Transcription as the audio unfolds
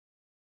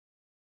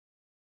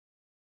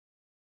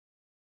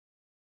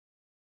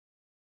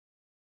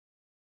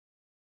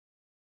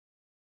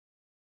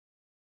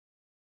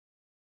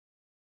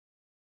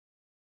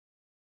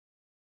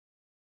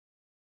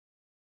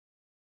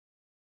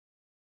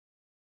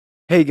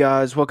Hey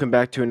guys, welcome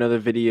back to another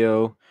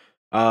video.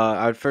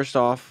 I'd first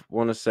off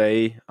want to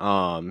say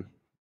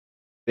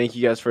thank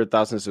you guys for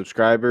 1,000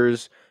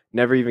 subscribers.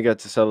 Never even got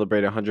to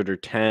celebrate 100 or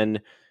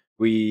 10.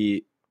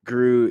 We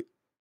grew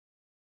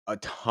a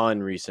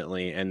ton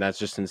recently, and that's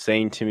just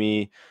insane to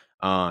me.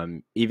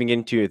 Even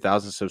getting to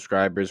 1,000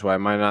 subscribers, while it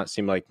might not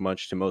seem like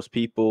much to most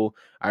people,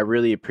 I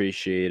really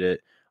appreciate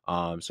it.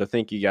 So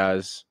thank you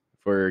guys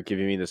for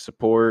giving me the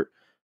support.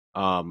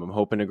 I'm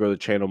hoping to grow the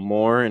channel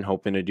more and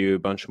hoping to do a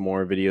bunch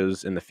more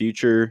videos in the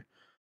future.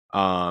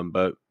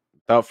 But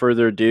without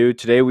further ado,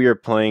 today we are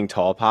playing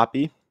Tall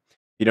Poppy. If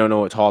you don't know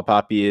what Tall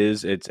Poppy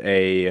is, it's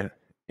a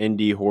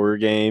indie horror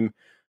game.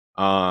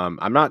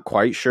 I'm not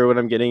quite sure what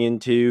I'm getting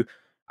into.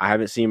 I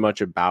haven't seen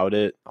much about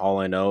it. All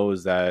I know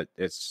is that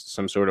it's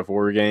some sort of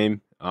horror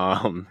game.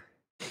 And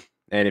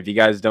if you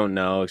guys don't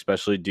know,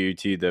 especially due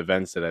to the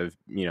events that I've,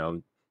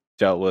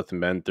 dealt with and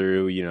been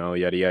through,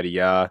 yada yada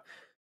yada.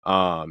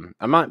 I'm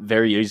not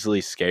very easily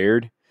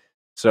scared,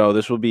 so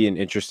this will be an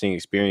interesting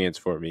experience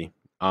for me.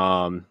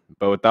 But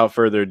without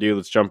further ado,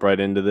 let's jump right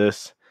into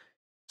this.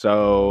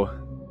 So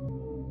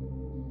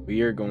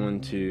we are going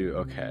to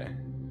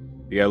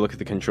you gotta look at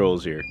the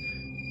controls here.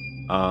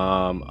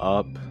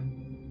 Up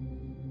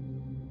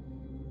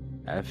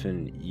F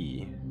and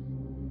E.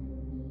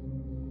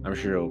 I'm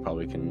sure it'll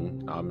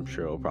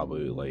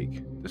probably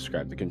like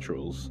describe the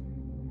controls of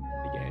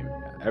the game.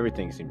 Yeah,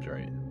 everything seems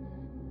right.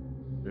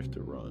 We have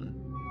to run.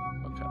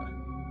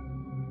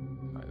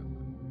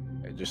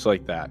 Okay, just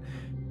like that.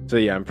 So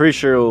yeah, I'm pretty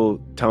sure it'll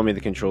tell me the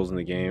controls in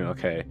the game.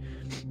 Okay.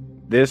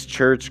 This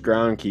church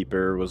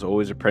groundkeeper was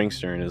always a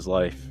prankster in his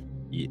life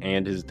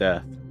and his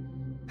death.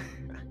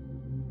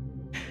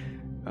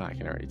 I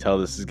can already tell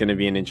this is going to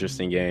be an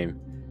interesting game.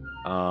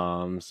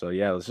 So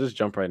yeah, let's just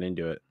jump right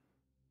into it.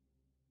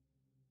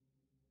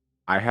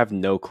 I have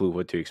no clue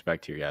what to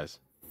expect here, guys.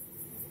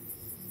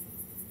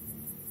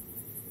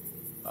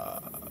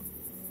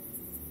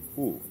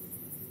 Ooh.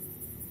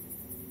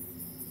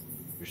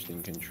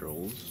 Interesting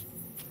controls.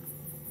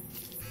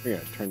 I'm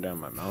gonna turn down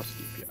my mouse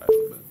DPI a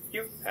little bit.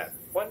 You have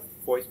one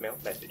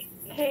voicemail message.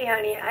 Hey,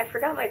 honey, I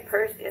forgot my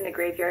purse in the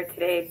graveyard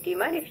today. Do you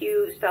mind if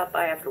you stop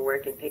by after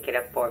work and pick it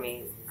up for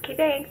me? Okay,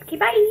 thanks. Okay,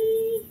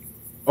 bye.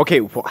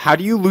 Okay, well, how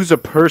do you lose a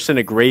purse in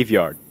a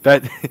graveyard?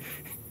 That...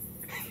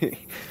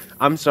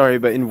 I'm sorry,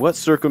 but in what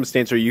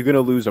circumstance are you going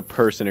to lose a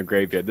purse in a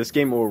graveyard? This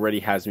game already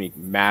has me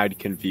mad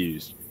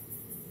confused.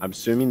 I'm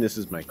assuming this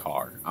is my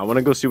car. I want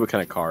to go see what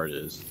kind of car it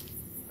is.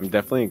 I'm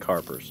definitely a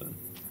car person.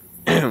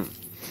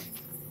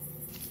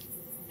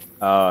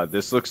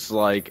 This looks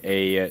like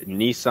a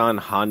Nissan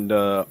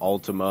Honda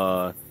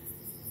Altima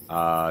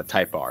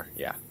Type R.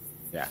 Yeah,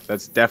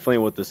 that's definitely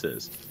what this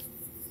is.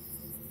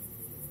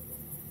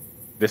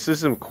 This is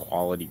some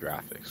quality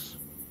graphics.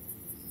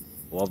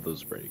 Love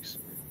those brakes.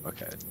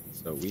 Okay,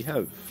 so we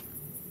have...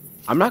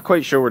 I'm not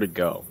quite sure where to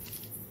go.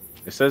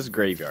 It says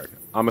graveyard.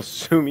 I'm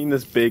assuming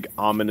this big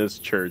ominous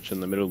church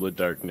in the middle of the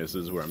darkness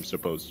is where I'm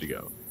supposed to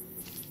go.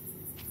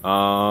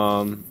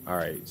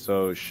 Alright,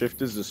 so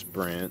shift is a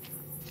sprint.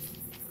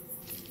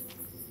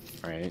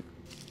 Alright.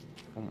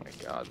 Oh my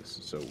god, this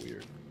is so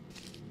weird.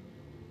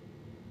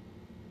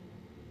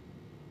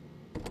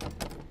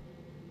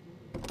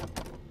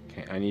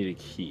 Okay, I need a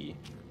key.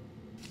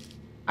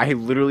 I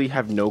literally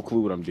have no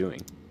clue what I'm doing.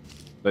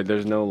 Like,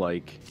 there's no,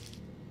 like,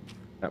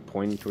 not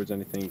pointing towards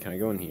anything. Can I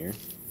go in here?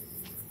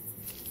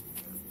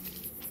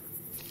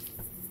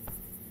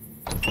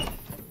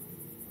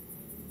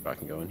 I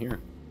can go in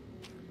here.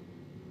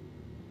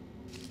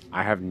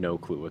 I have no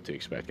clue what to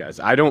expect, guys.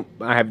 I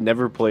have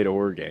never played a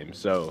horror game,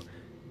 so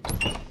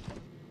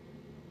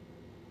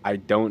I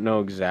don't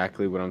know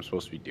exactly what I'm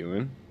supposed to be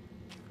doing.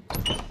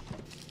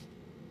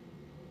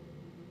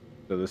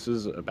 So this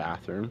is a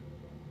bathroom.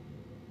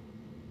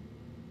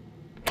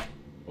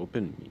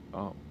 Open me.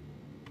 Oh.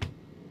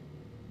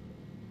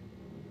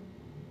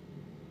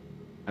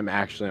 I'm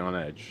actually on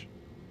edge.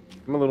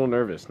 I'm a little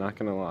nervous, not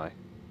gonna lie.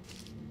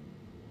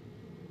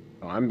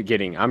 Oh, I'm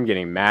getting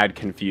mad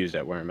confused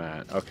at where I'm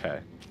at. Okay.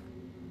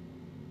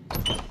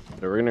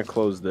 So we're gonna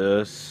close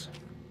this.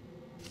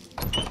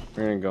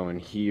 We're gonna go in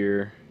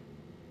here.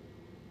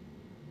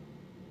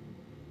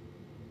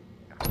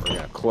 We're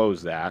gonna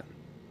close that.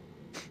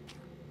 If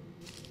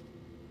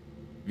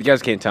you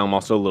guys can't tell, I'm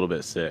also a little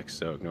bit sick,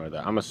 so ignore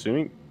that. I'm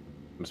assuming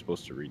I'm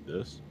supposed to read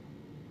this.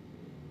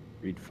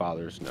 Read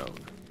father's note.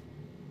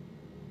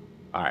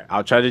 Alright,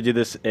 I'll try to do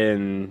this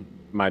in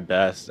my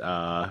best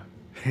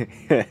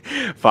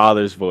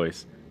father's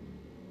voice.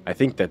 I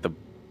think that the...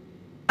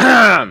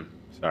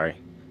 Sorry.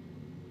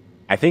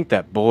 I think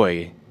that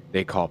boy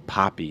they call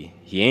Poppy,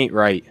 he ain't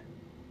right.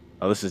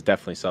 Oh, this is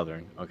definitely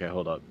Southern. Okay,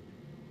 hold up.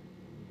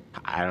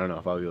 I don't know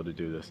if I'll be able to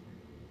do this.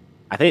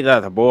 I think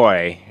that the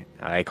boy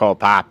they call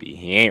Poppy,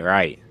 he ain't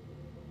right.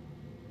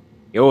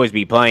 He always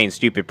be playing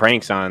stupid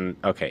pranks on...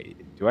 Okay,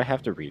 do I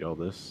have to read all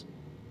this?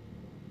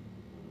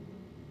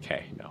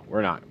 Okay, no,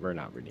 we're not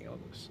reading all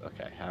this.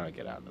 Okay, how do I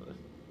get out of this?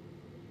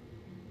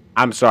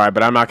 I'm sorry,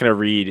 but I'm not going to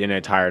read an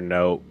entire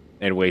note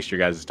and waste your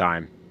guys'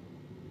 time.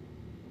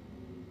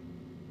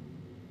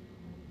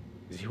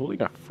 Is he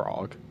holding a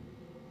frog?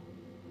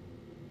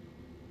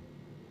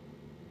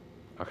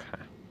 Okay.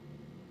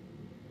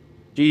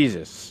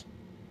 Jesus.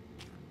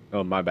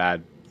 Oh, my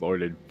bad.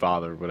 Lord and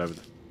Father, whatever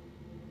the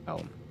hell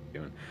I'm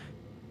doing.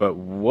 But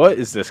what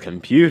is this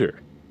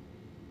computer?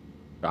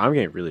 I'm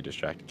getting really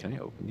distracted. Can I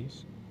open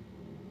these?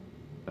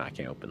 No, I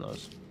can't open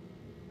those.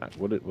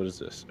 What is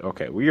this?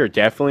 Okay, we are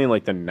definitely in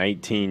like the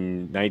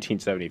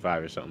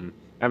 1975 or something.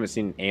 I haven't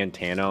seen an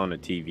antenna on a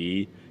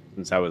TV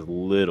since I was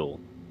little.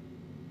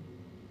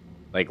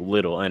 Like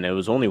little, and it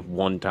was only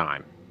one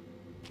time.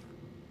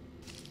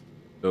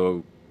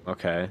 So,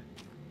 okay.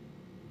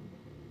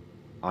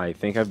 I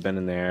think I've been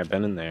in there. I've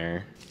been in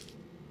there.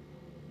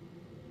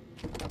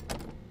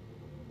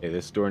 Okay,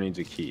 this door needs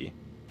a key.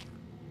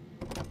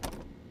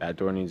 That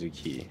door needs a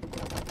key.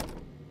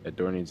 That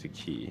door needs a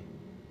key.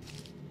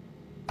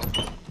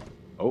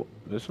 Oh,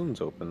 this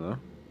one's open though.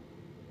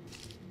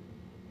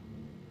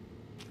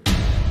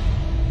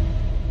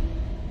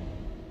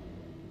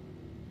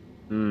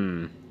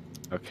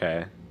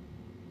 Okay.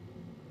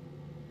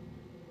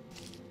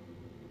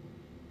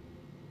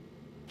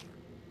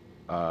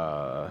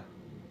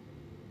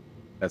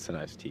 That's a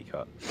nice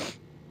teacup.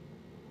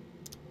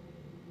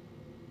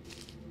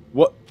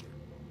 What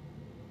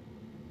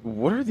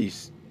are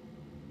these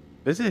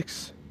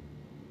physics?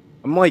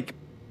 I'm like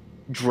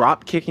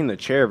drop kicking the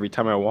chair every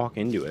time I walk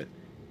into it.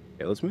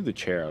 Okay, let's move the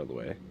chair out of the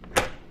way.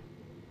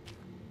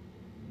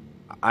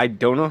 I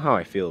don't know how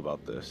I feel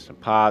about this. Some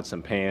pots,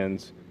 some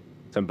pans,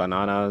 some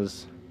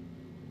bananas.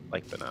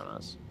 Like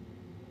bananas.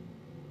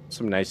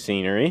 Some nice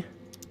scenery.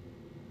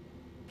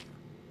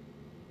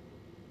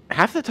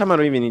 Half the time I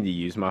don't even need to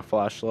use my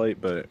flashlight,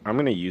 but I'm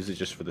going to use it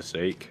just for the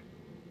sake.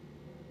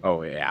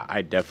 Oh, yeah,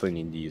 I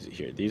definitely need to use it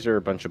here. These are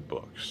a bunch of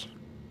books.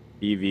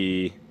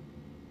 TV.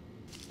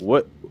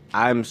 What?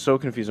 I'm so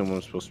confused on what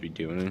I'm supposed to be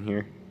doing in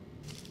here.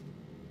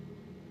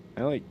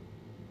 Can I, like,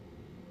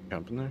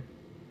 jump in there?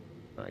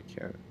 No, I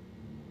can't.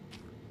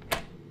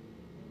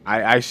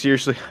 I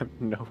seriously have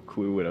no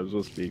clue what I'm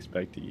supposed to be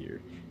expecting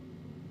here.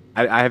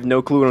 I have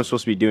no clue what I'm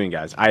supposed to be doing,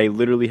 guys. I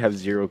literally have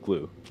zero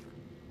clue.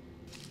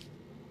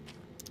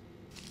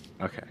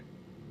 Okay.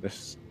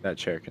 That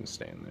chair can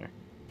stay in there.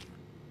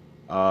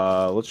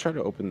 Let's try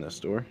to open this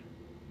door.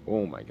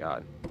 Oh my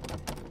god.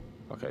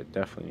 Okay,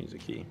 definitely needs a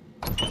key.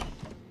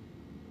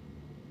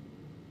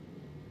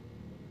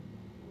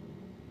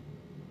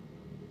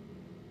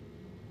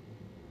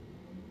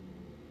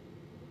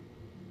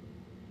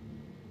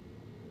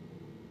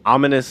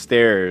 Ominous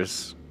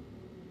stairs.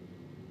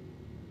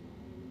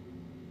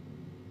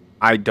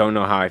 I don't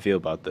know how I feel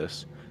about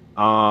this.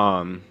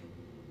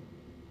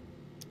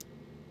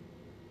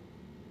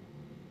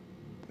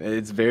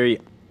 It's very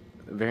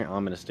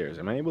ominous stairs.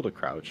 Am I able to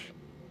crouch?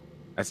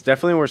 That's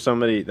definitely where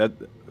somebody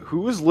who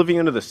was living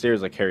under the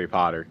stairs like Harry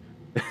Potter.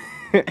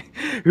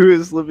 Who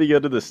is living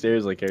under the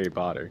stairs like Harry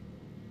Potter?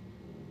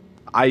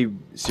 I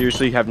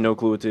seriously have no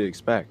clue what to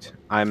expect.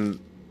 I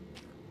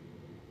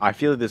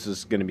feel like this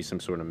is gonna be some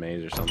sort of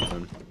maze or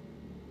something.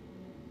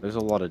 There's a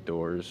lot of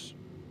doors.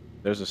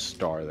 There's a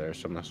star there,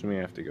 so I'm assuming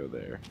I have to go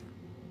there.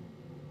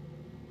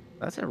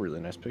 That's a really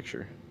nice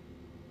picture.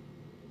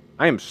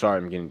 I am sorry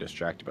I'm getting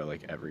distracted by,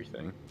 like,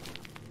 everything.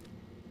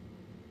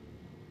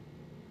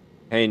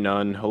 Hey,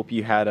 nun. Hope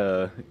you had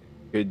a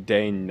good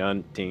day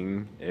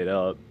nunting it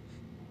up.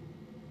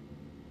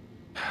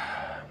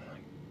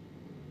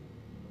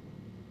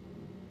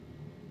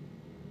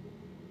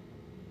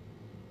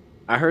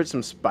 I heard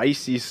some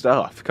spicy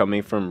stuff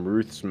coming from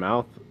Ruth's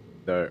mouth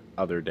the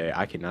other day.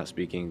 I cannot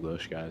speak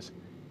English, guys.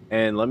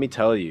 And let me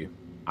tell you,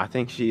 I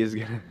think she is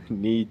going to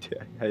need to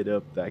head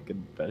up that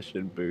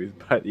confession booth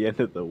by the end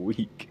of the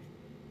week.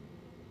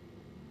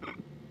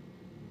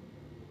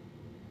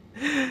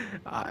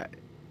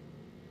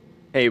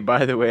 Hey,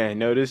 by the way, I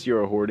noticed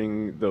you're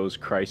hoarding those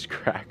Christ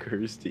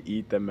crackers to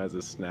eat them as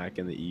a snack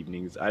in the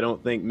evenings. I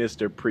don't think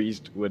Mr.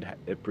 Priest would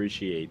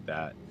appreciate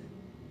that.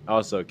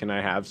 Also, can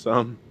I have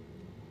some?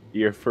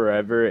 You're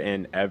forever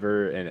and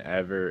ever and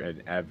ever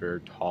and ever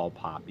tall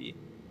poppy.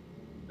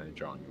 I'm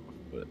drawing it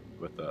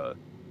with a...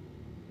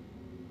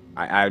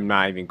 I'm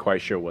not even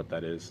quite sure what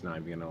that is, not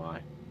even gonna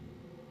lie.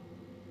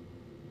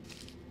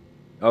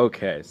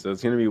 Okay, so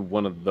it's gonna be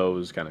one of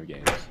those kind of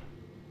games.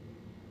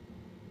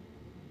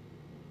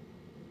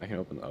 I can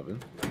open the oven.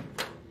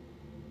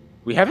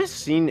 We haven't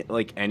seen,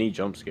 like, any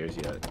jump scares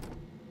yet.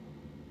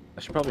 I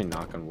should probably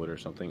knock on wood or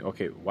something.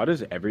 Okay, why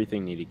does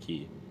everything need a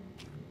key?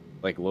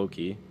 Like, low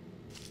key.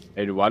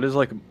 And why does,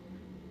 like,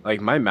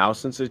 my mouse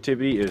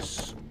sensitivity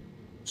is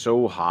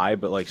so high,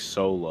 but, like,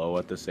 so low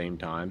at the same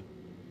time?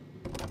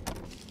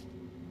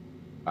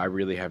 I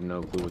really have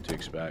no clue what to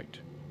expect.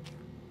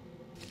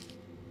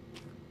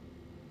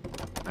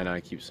 I know I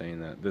keep saying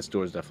that. This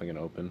door is definitely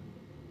gonna open.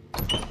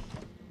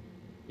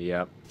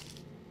 Yep.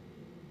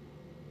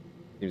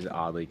 Seems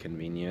oddly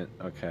convenient.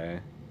 Okay.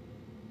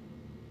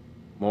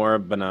 More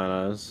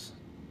bananas.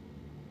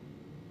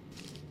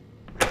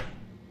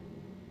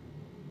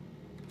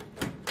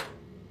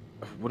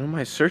 What am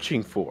I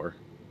searching for?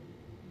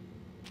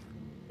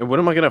 And what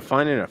am I gonna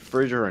find in a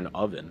fridge or an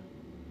oven?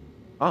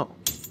 Oh.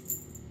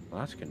 Well,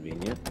 that's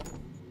convenient.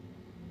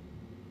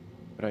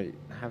 But I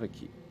have a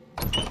key.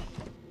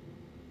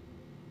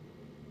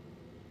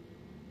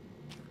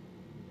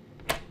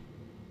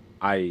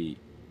 I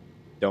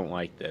don't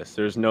like this.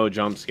 There's no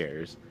jump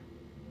scares.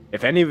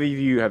 If any of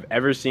you have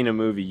ever seen a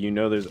movie, you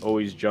know there's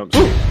always jump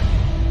scares.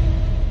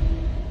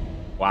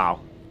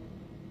 Wow.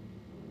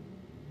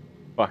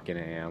 Fucking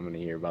A, I'm gonna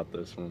hear about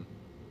this one.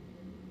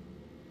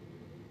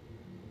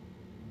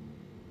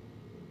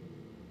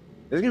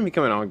 This is gonna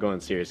become an ongoing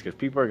series because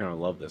people are gonna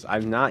love this.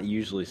 I'm not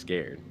usually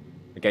scared.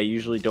 Like, I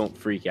usually don't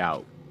freak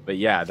out. But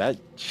yeah, that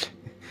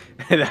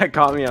that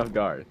caught me off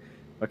guard.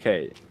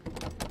 Okay,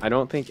 I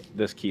don't think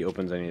this key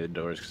opens any of the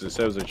doors because it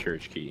says a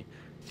church key.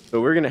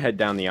 So we're gonna head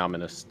down the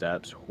ominous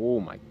steps. Oh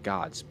my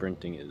god,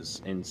 sprinting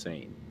is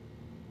insane.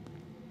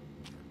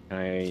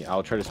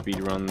 I'll try to speed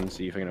run and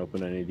see if I can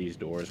open any of these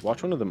doors.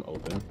 Watch one of them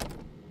open.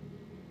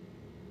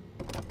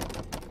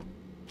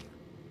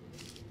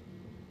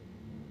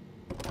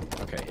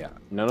 Okay, yeah.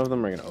 None of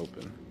them are gonna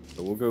open.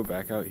 So we'll go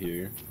back out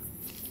here.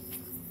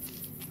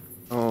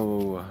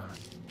 Oh,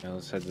 now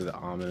let's head to the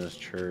ominous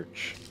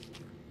church.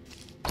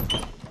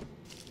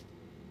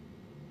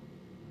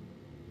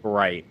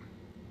 Right.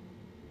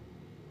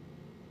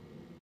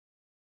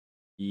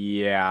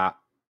 Yeah.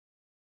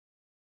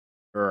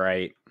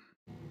 Right.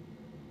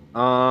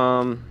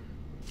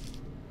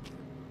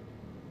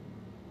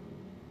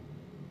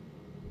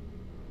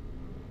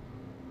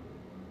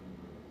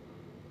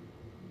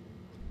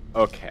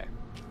 Okay.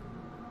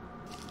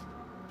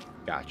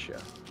 Gotcha.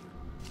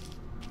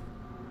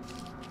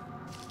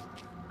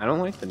 I don't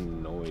like the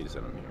noise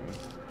that I'm hearing.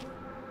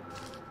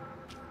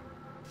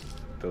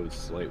 Those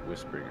slight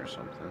whispering or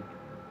something.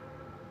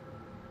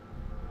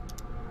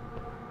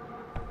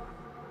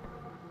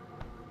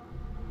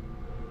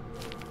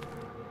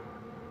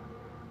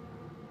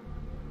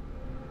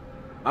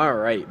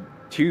 Alright,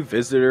 to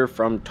visitor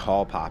from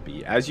Tall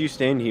Poppy. As you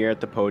stand here at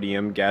the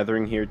podium,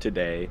 gathering here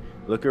today,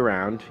 look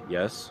around.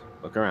 Yes,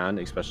 look around,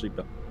 especially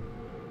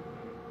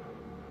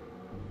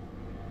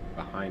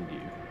behind you.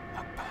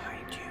 Look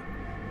behind you.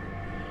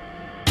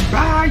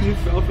 Ah, you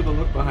fell for the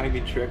look behind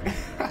me trick.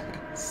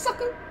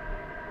 Sucker.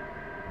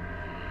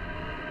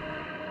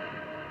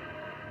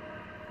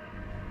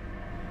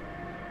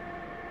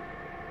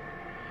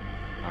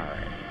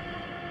 Alright.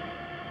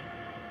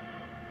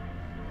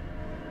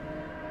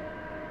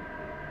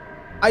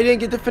 I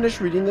didn't get to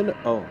finish reading the note.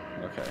 Oh,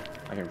 okay.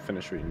 I can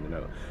finish reading the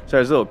note. So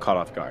I was a little caught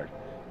off guard.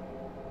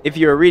 If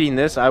you are reading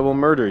this, I will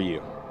murder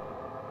you.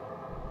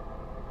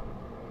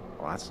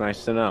 Well, that's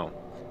nice to know.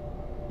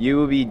 You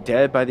will be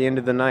dead by the end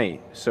of the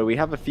night. So we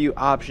have a few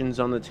options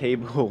on the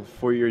table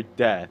for your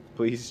death.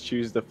 Please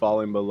choose the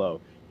following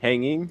below.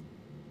 Hanging,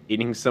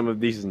 eating some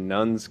of these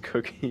nuns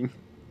cooking.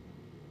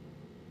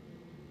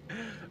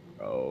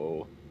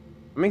 Bro,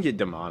 I'm gonna get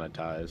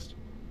demonetized.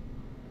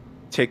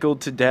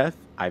 Tickled to death.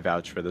 I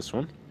vouch for this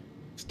one.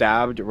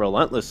 Stabbed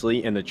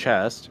relentlessly in the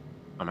chest.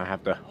 I'm gonna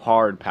have to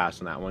hard pass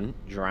on that one.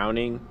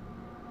 Drowning.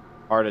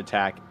 Heart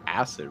attack.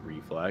 Acid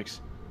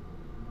reflex.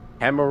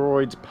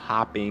 Hemorrhoids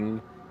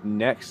popping.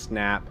 Neck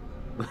snap.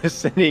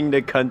 Listening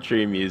to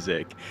country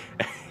music.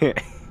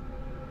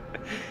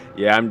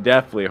 Yeah, I'm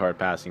definitely hard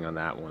passing on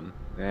that one.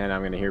 And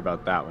I'm gonna hear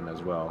about that one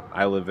as well.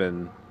 I live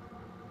in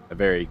a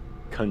very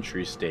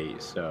country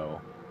state, so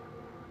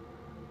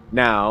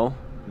now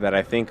that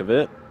I think of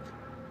it,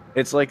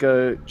 it's like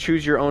a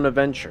choose your own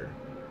adventure.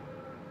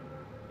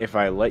 If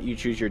I let you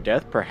choose your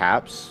death,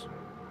 perhaps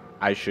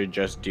I should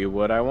just do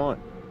what I want.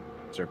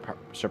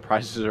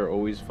 Surprises are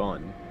always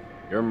fun.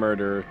 Your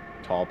murder,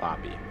 Tall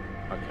Poppy.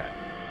 Okay.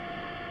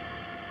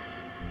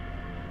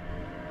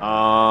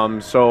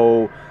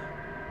 So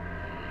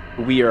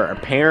we are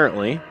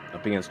apparently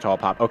up against Tall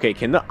Pop. Okay,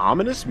 can the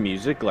ominous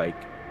music like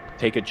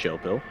take a chill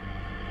pill?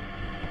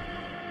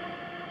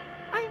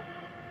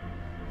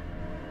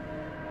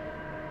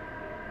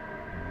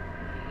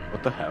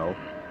 What the hell?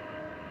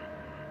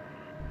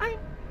 I'm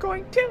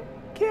going to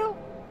kill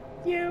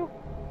you.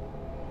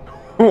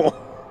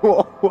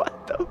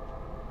 What the?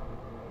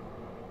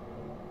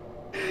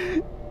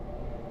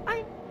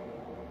 I'm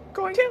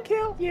going to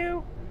kill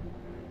you.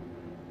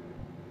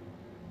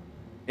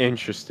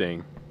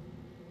 Interesting.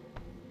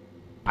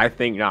 I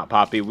think not,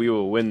 Poppy. We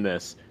will win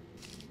this.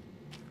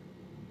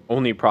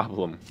 Only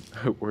problem.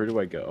 Where do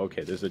I go?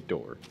 Okay, there's a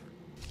door.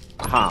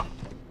 Aha.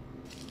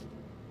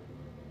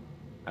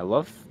 I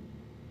love...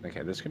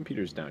 Okay, this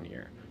computer's down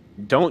here.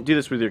 Don't do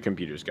this with your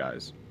computers,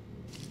 guys.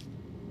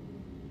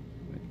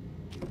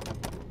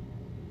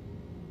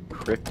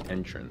 Crypt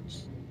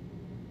entrance.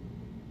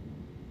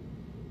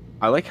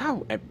 I like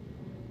how...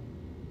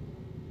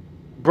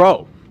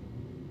 Bro.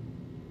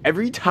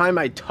 Every time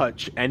I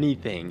touch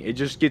anything, it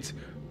just gets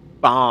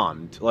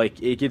bombed.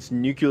 Like, it gets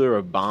nuclear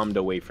or bombed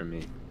away from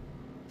me.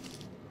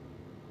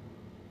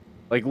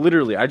 Like,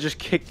 literally, I just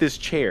kicked this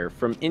chair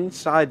from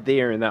inside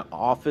there in that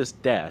office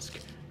desk,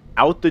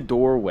 out the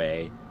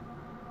doorway,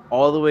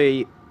 all the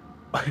way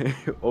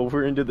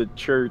over into the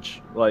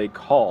church, like,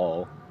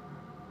 hall,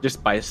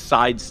 just by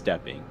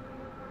sidestepping.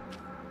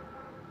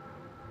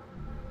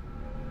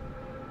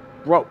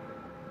 Bro.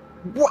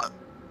 What?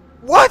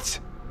 What?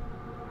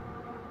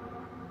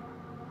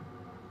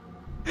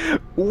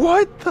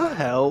 What the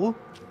hell?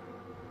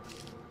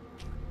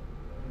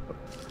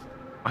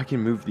 I can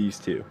move these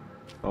two.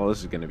 Oh, this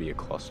is going to be a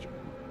cluster.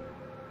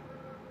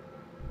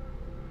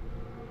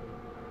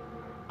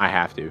 I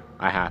have to.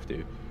 I have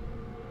to.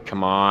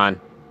 Come on.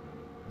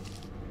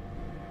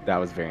 That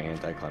was very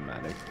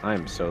anticlimactic. I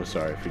am so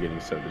sorry for getting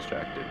so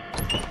distracted.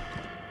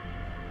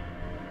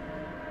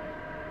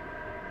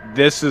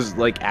 This is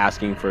like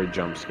asking for a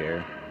jump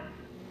scare.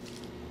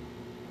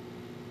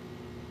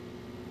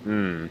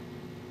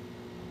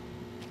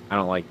 I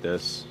don't like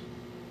this.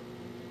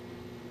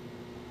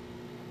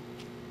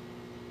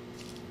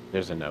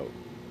 There's a note.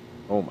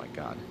 Oh my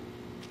god.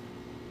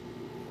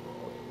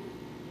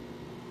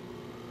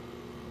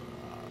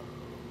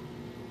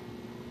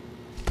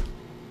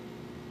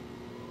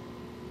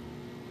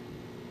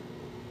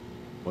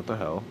 What the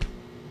hell?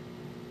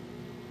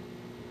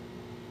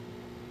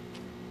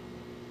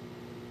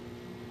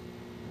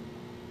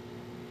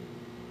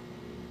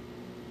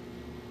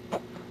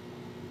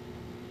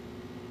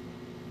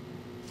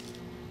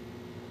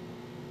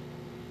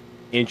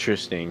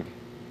 Interesting.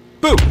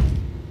 Boom!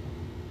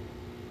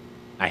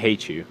 I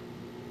hate you.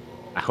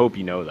 I hope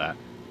you know that.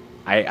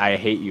 I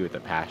hate you with a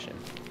passion.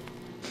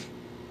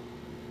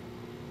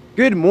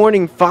 Good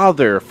morning,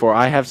 Father, for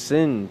I have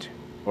sinned.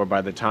 Or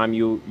by the time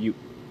you...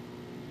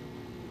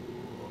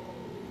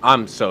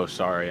 I'm so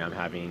sorry I'm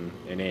having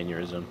an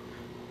aneurysm.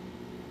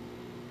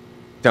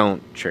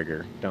 Don't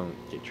trigger. Don't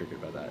get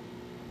triggered by that.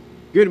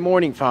 Good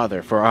morning,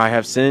 Father, for I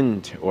have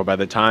sinned. Or by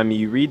the time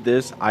you read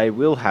this, I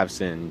will have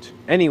sinned.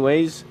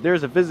 Anyways,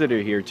 there's a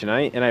visitor here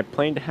tonight, and I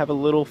plan to have a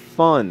little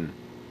fun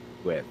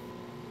with.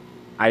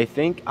 I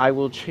think I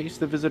will chase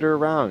the visitor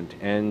around,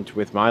 and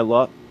with my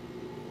luck,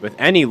 with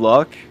any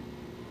luck,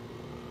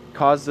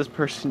 cause this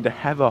person to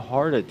have a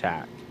heart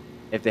attack.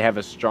 If they have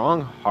a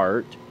strong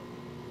heart,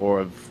 or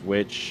of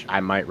which I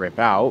might rip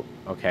out,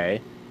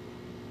 okay,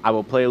 I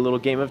will play a little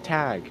game of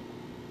tag.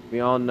 We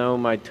all know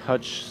my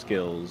touch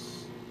skills.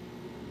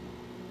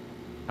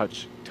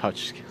 Touch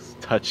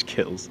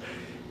skills.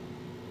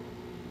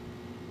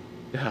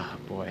 Ah,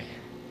 boy.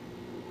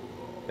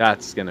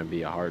 That's gonna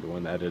be a hard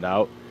one to edit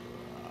out.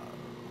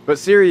 But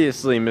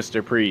seriously,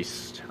 Mr.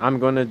 Priest, I'm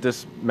gonna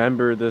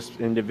dismember this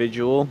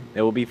individual.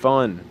 It will be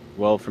fun.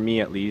 Well, for me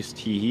at least.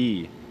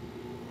 Hee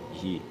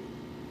hee.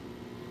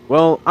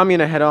 Well, I'm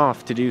gonna head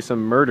off to do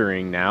some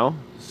murdering now.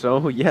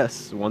 So,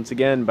 yes, once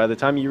again, by the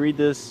time you read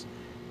this,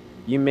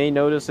 you may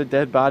notice a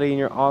dead body in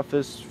your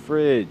office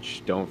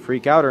fridge. Don't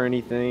freak out or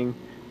anything.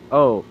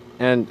 Oh,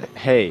 and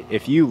hey,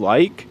 if you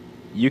like,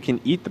 you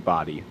can eat the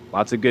body.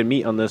 Lots of good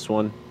meat on this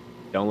one.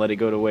 Don't let it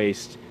go to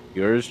waste.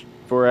 Yours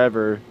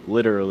forever,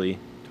 literally.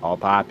 Tall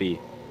Poppy.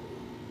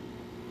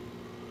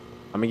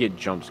 I'm gonna get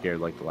jump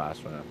scared like the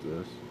last one after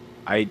this.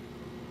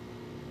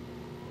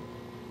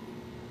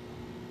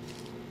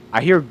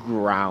 I hear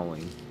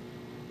growling.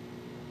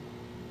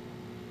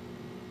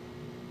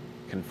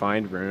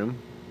 Confined room.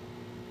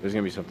 There's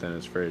gonna be something in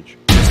his fridge.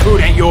 This food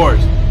ain't yours!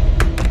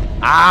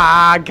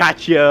 Ah,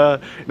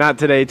 gotcha! Not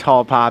today,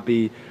 Tall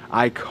Poppy.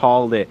 I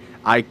called it.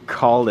 I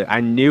called it.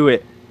 I knew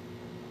it.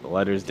 The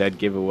letter's dead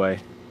giveaway.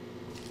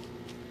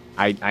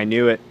 I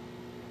knew it.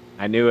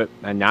 I knew it.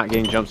 I'm not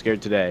getting jump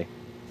scared today.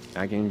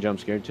 Not getting jump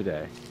scared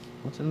today.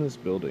 What's in this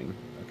building?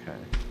 Okay.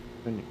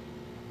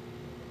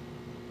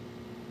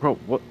 Bro,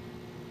 what?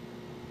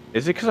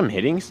 Is it because I'm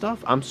hitting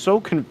stuff? I'm so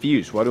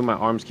confused. Why do my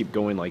arms keep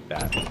going like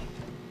that?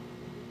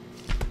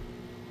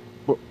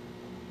 Bro.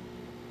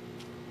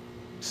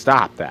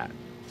 Stop that.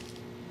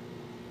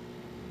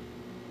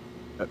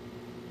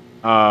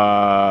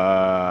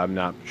 I'm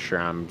not sure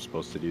I'm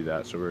supposed to do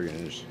that, so we're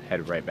gonna just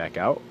head right back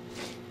out.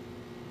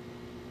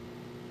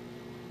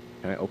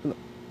 Can I open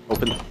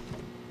the...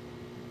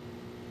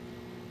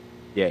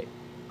 Yay.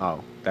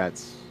 Oh,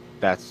 that's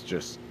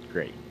just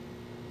great.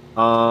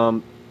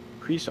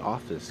 Priest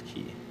office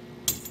key.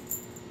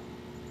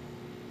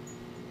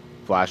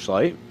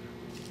 Flashlight.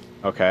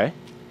 Okay.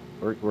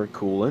 We're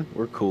cooling.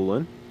 We're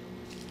cooling.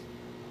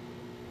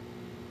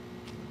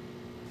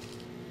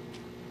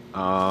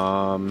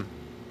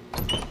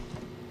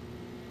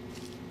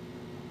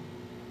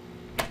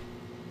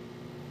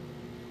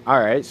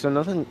 Alright, so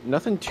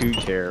nothing too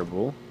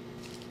terrible.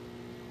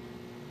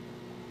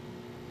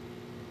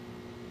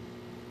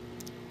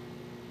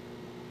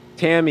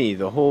 Tammy,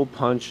 the hole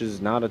punch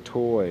is not a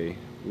toy.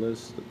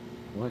 List,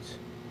 what?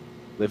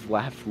 Live,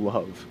 laugh,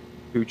 love.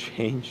 Who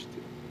changed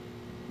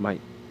my...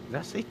 Did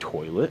that say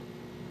toilet?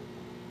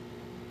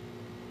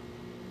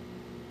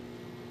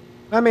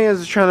 That man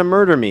is trying to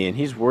murder me and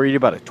he's worried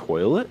about a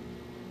toilet?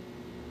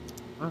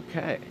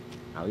 Okay.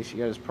 At least he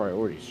got his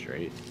priorities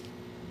straight.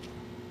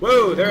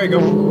 Whoa, there I go.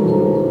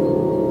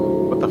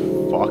 What the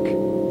fuck?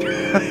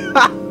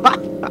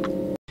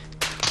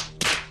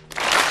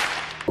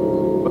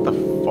 What the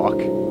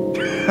fuck?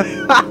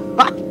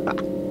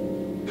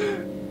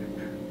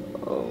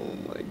 Oh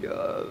my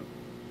god.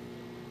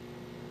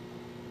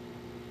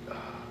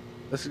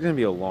 This is gonna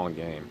be a long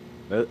game.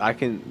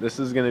 This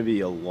is gonna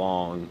be a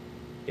long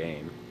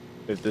game.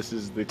 If this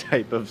is the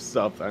type of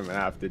stuff I'm gonna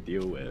have to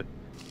deal with.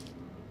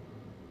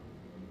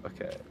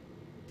 Okay.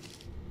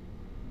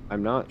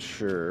 I'm not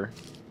sure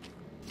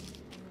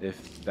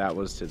if that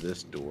was to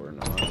this door or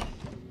not.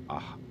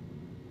 Ah.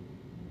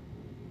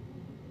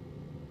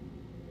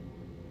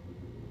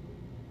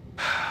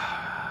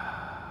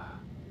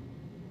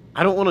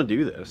 I don't want to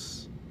do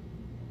this.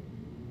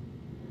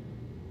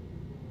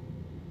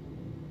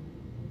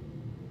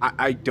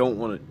 I don't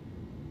want to.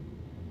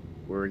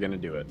 We're gonna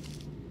do it.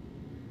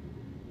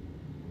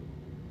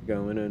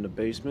 Going in the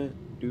basement.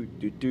 Do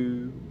do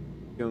do.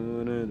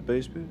 Going in the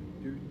basement.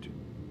 Do do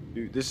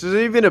do. This isn't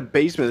even a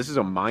basement. This is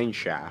a mine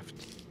shaft.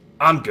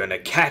 I'm gonna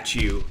catch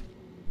you.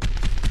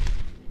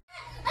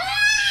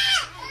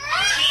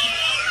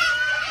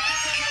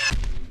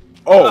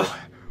 Oh.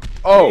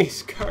 Oh.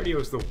 Jeez,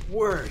 cardio is the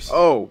worst.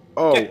 Oh.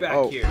 Oh. Get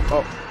back here.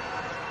 Oh.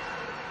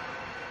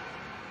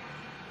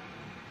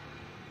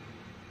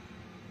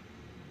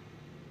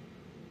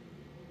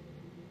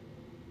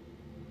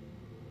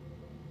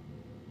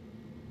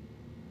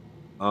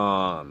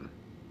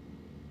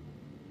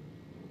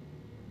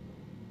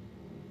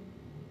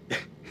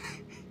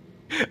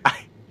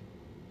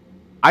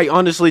 I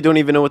honestly don't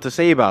even know what to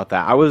say about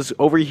that. I was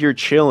over here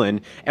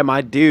chilling, and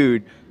my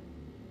dude...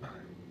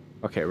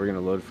 Okay, we're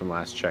gonna load from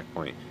last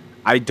checkpoint.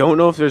 I don't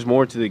know if there's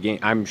more to the game.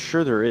 I'm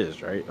sure there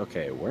is, right?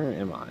 Okay, where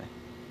am I?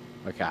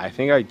 Okay, I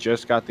think I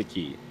just got the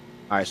key.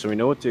 Alright, so we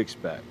know what to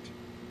expect.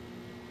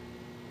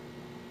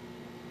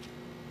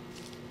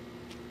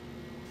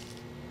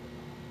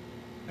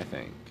 I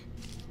think.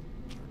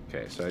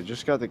 Okay, so I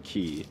just got the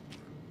key.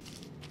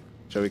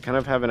 So we kind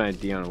of have an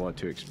idea on what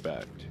to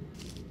expect.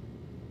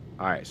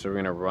 Alright, so we're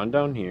gonna run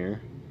down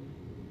here.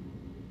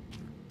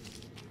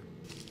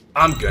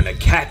 I'm gonna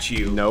catch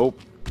you.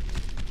 Nope.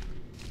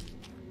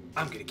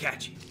 I'm gonna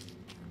catch you.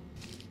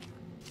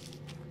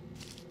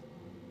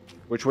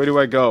 Which way do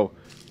I go?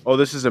 Oh,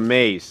 this is a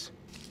maze.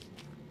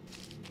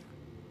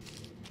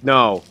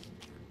 No.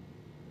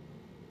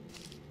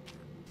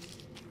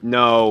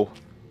 No.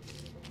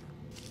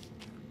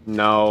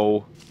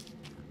 No.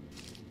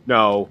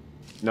 No.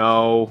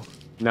 No.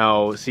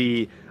 No.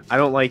 See, I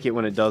don't like it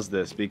when it does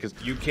this because...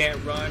 You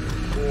can't run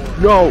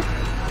or... No!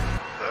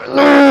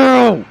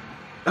 No!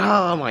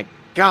 Oh my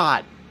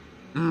god.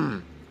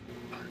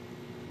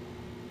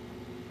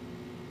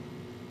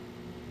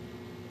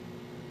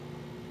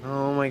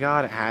 Oh my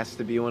god, it has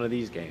to be one of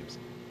these games.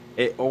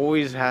 It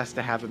always has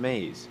to have a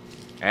maze.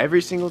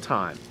 Every single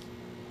time.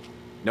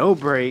 No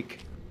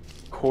break.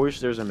 Of course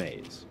there's a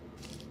maze.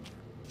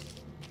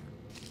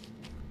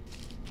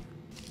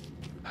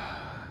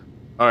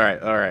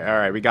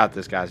 Alright. We got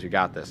this, guys. We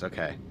got this.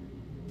 Okay.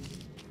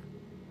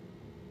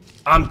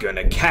 I'm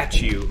gonna catch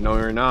you. No,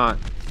 you're not.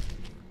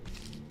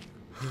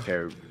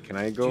 Okay, can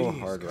I go Jeez,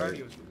 hard right?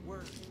 cardio's the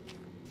worst.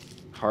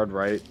 Hard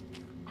right.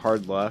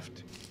 Hard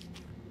left.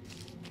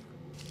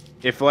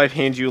 If life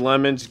hands you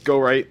lemons, go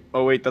right.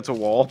 Oh, wait, that's a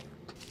wall.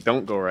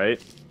 Don't go right.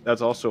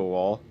 That's also a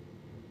wall.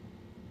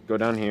 Go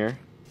down here.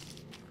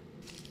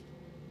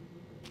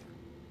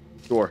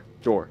 Door.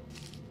 Door.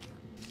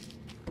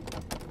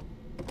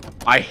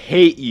 I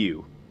hate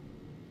you.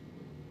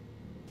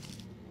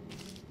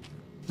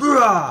 Bruh!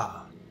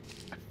 I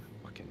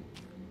fucking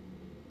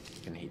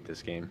hate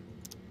this game.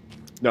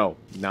 No,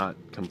 not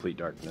complete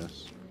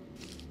darkness.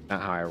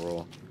 Not how I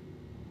roll.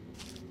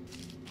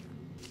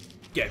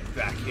 Get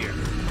back here.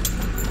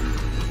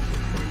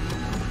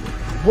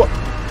 What?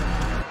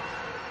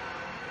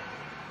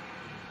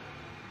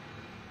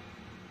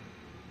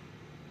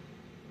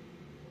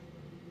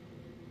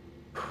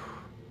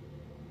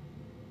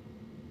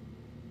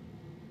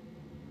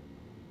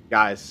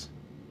 Guys.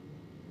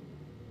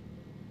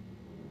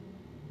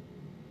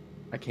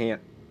 I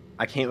can't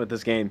with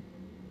this game.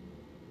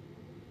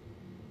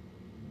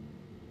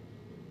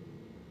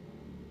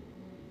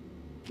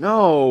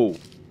 No.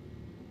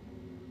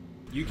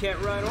 You can't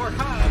run or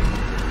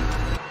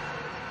hide.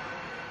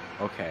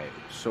 Okay,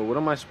 so what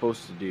am I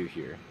supposed to do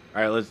here?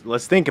 All right,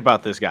 let's think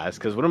about this, guys.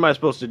 Because what am I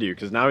supposed to do?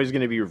 Because now he's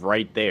gonna be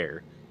right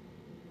there.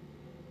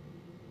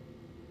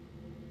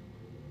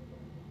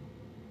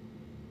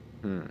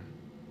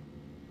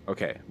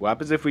 Okay, what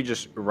happens if we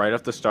just right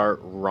off the start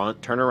run,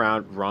 turn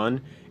around,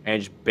 run,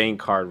 and just bank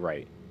card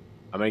right?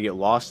 I'm gonna get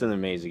lost in the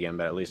maze again,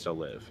 but at least I'll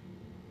live.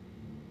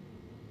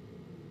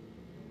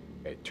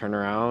 Okay, turn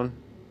around,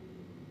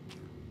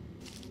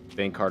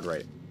 bank card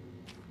right.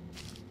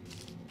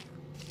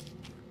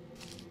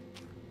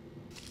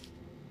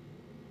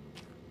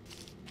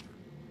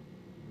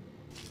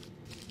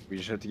 We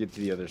just have to get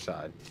to the other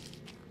side.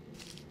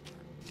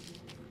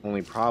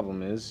 Only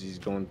problem is he's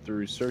going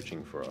through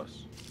searching for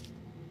us.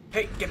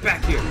 Hey, get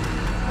back here.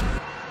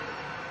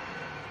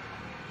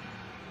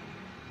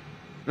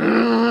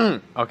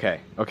 Okay.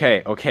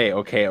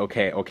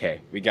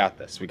 We got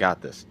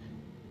this.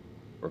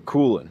 We're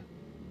cooling.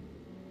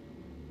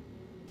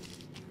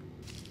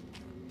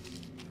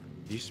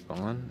 Do you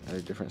spawn at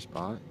a different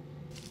spot?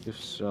 If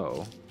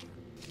so...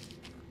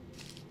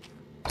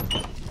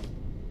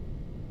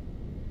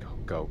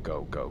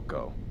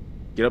 Go.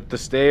 Get up the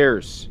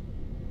stairs.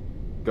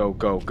 Go,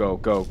 go, go,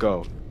 go,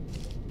 go.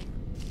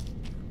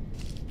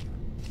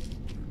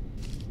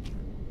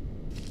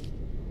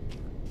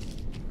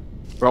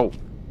 Bro.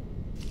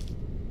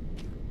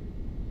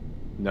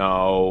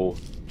 No.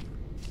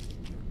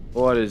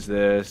 What is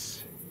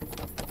this?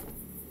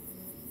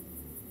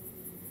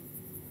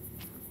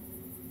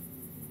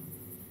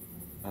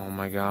 Oh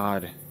my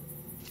god.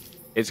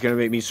 It's gonna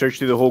make me search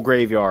through the whole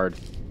graveyard.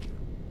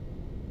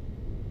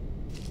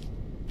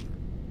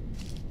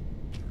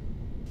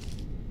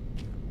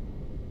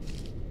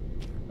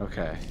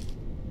 Okay.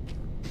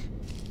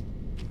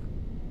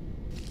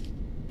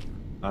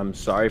 I'm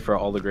sorry for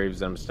all the graves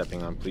that I'm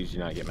stepping on. Please do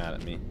not get mad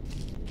at me.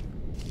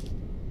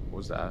 What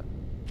was that?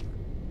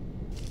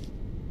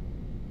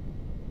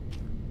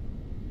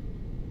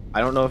 I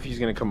don't know if he's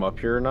gonna come up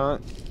here or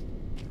not.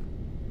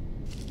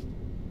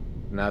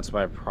 And that's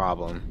my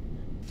problem.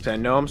 So I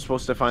know I'm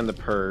supposed to find the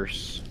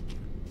purse.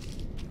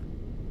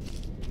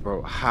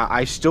 Bro,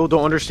 I still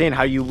don't understand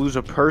how you lose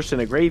a purse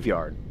in a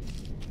graveyard.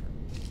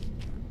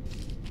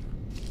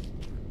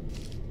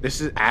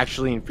 This is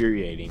actually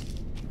infuriating.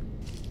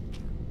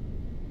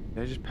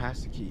 Did I just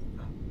pass the key?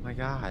 Oh my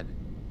god.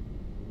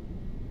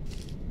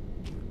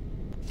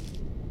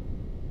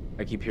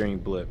 I keep hearing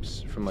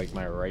blips from like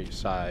my right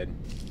side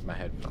of my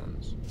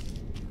headphones.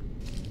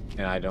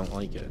 And I don't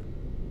like it.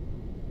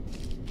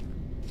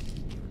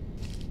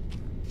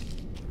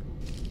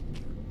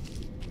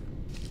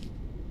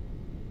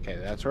 Okay,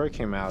 that's where I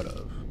came out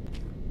of.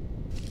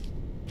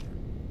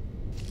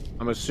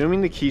 I'm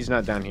assuming the key's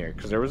not down here,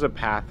 because there was a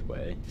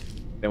pathway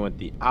that went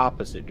the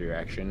opposite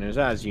direction.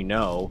 As you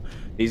know,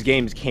 these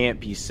games can't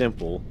be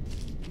simple.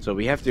 So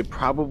we have to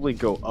probably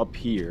go up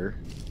here.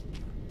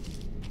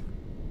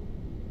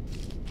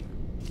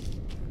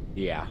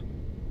 Yeah.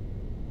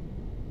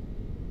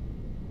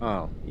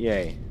 Oh,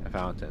 yay. A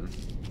fountain.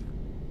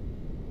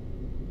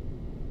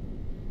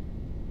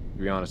 To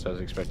be honest, I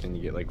was expecting to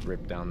get, like,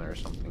 ripped down there or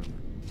something.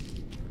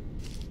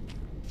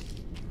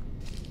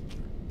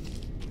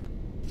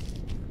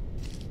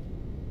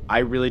 I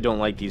really don't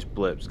like these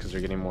blips because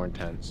they're getting more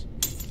intense.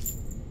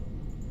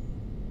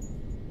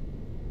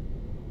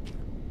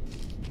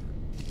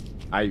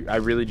 I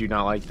really do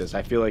not like this.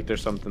 I feel like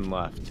there's something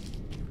left.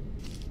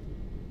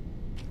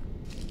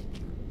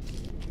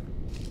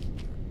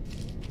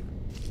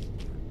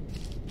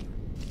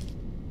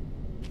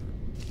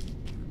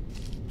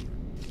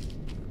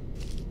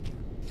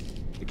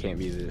 It can't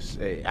be this.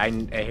 I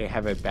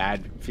have a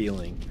bad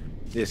feeling.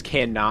 This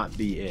cannot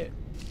be it.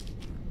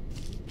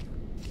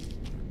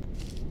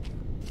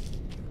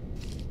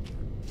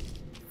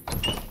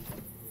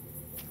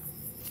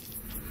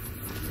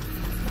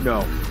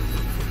 No.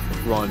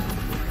 Run.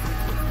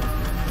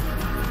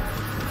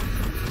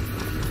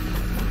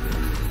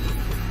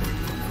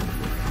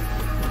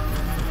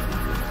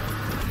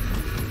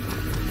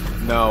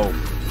 No.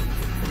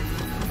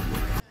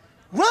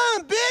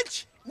 Run,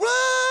 bitch!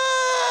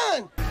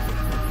 Run!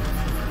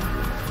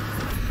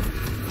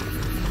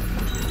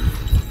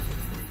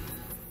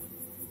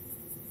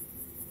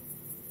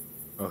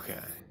 Okay.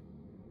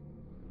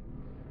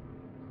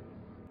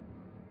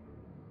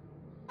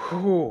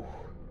 Whew.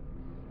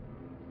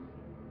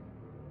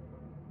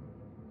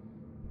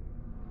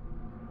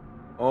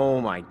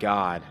 Oh my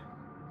god.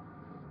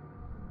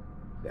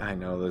 I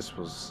know this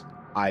was...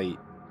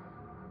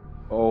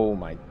 Oh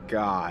my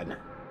god.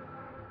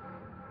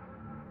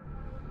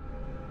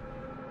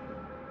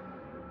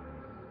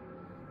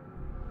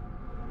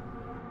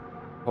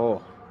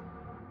 Oh.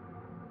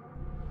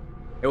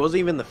 It wasn't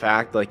even the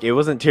fact, like, it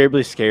wasn't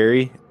terribly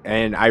scary,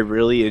 and I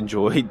really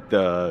enjoyed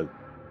the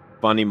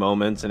funny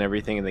moments and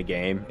everything in the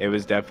game. It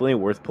was definitely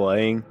worth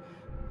playing.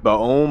 But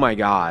oh my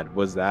god,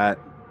 was that...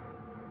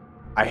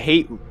 I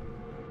hate...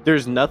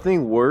 There's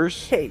nothing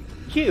worse. Hey,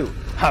 you!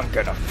 I'm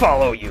gonna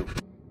follow you!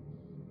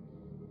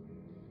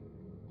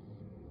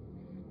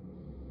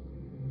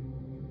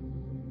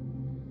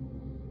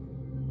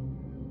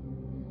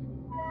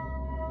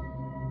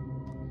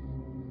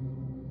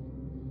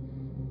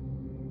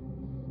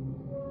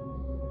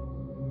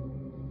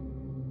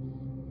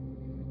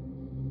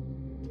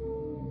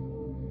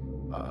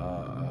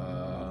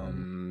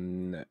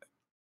 Um...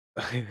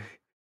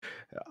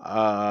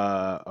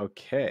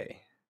 Okay.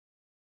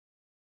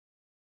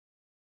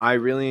 I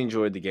really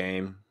enjoyed the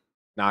game,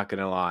 not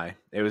gonna lie.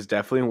 It was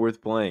definitely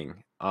worth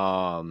playing.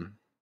 But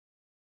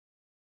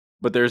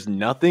there's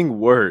nothing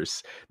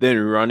worse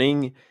than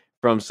running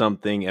from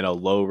something in a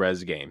low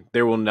res game.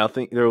 There will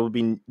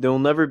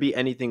never be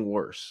anything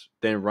worse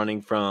than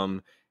running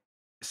from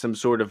some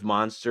sort of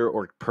monster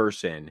or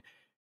person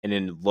in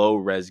a low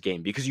res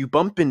game because you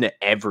bump into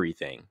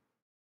everything.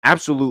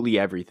 Absolutely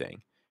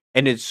everything.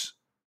 And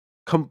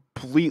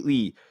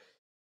completely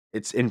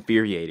it's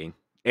infuriating.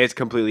 It's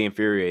completely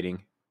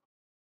infuriating.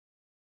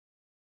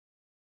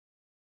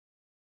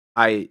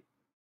 I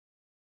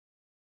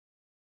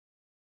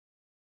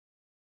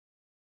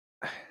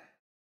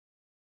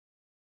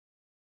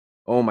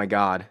Oh my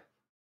god.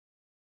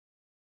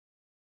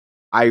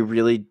 I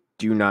really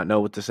do not know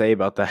what to say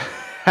about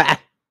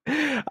that.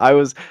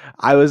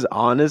 I was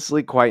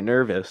honestly quite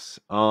nervous.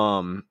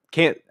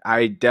 Can't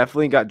I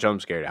definitely got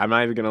jump scared. I'm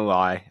not even gonna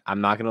lie.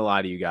 I'm not gonna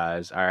lie to you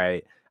guys. All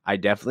right. I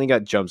definitely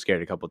got jump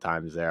scared a couple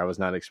times there. I was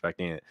not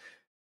expecting it.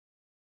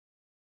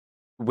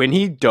 When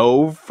he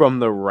dove from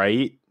the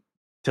right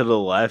to the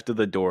left of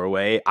the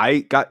doorway, I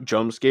got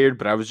jump scared,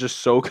 but I was just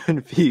so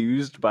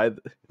confused by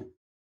the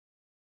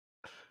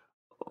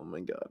Oh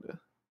my god.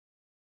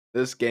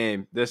 This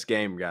game,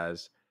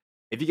 guys.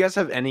 If you guys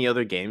have any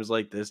other games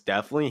like this,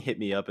 definitely hit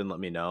me up and let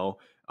me know.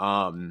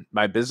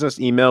 My business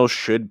email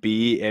should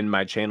be in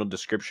my channel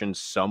description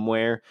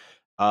somewhere.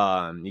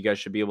 You guys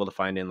should be able to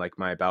find in like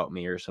my about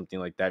me or something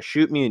like that.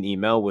 Shoot me an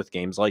email with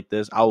games like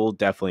this. I will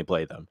definitely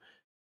play them.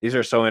 These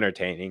are so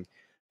entertaining.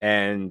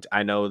 And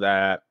I know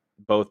that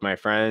both my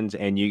friends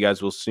and you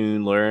guys will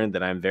soon learn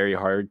that I'm very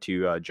hard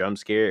to jump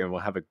scare and will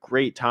have a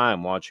great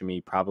time watching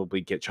me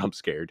probably get jump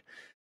scared.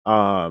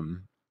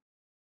 Um,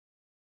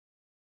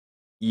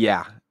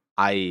 yeah,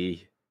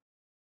 I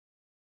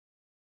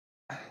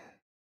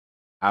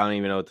I don't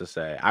even know what to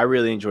say. I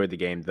really enjoyed the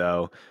game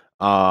though.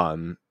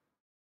 Um,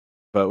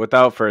 but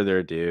without further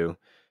ado,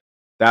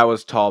 that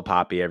was Tall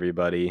Poppy,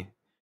 everybody.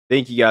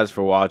 Thank you guys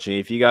for watching.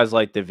 If you guys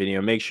liked the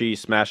video, make sure you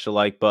smash the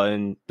like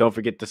button. Don't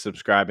forget to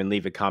subscribe and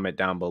leave a comment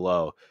down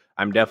below.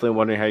 I'm definitely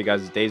wondering how you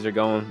guys' days are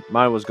going.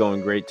 Mine was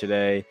going great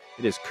today.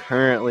 It is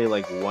currently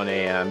like 1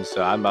 a.m.,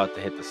 so I'm about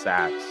to hit the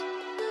sacks.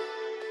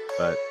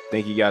 But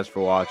thank you guys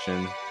for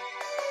watching.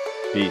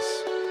 Peace.